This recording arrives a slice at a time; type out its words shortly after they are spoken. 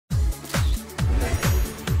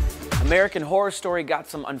American Horror Story got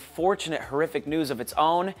some unfortunate, horrific news of its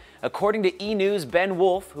own. According to E! News, Ben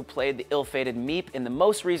Woolf, who played the ill-fated Meep in the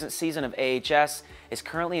most recent season of AHS, is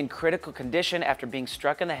currently in critical condition after being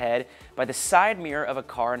struck in the head by the side mirror of a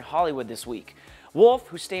car in Hollywood this week. Woolf,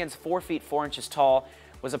 who stands 4 feet 4 inches tall,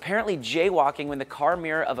 was apparently jaywalking when the car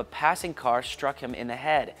mirror of a passing car struck him in the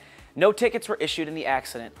head. No tickets were issued in the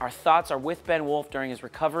accident. Our thoughts are with Ben Woolf during his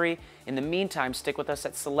recovery. In the meantime, stick with us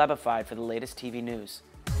at Celebified for the latest TV news.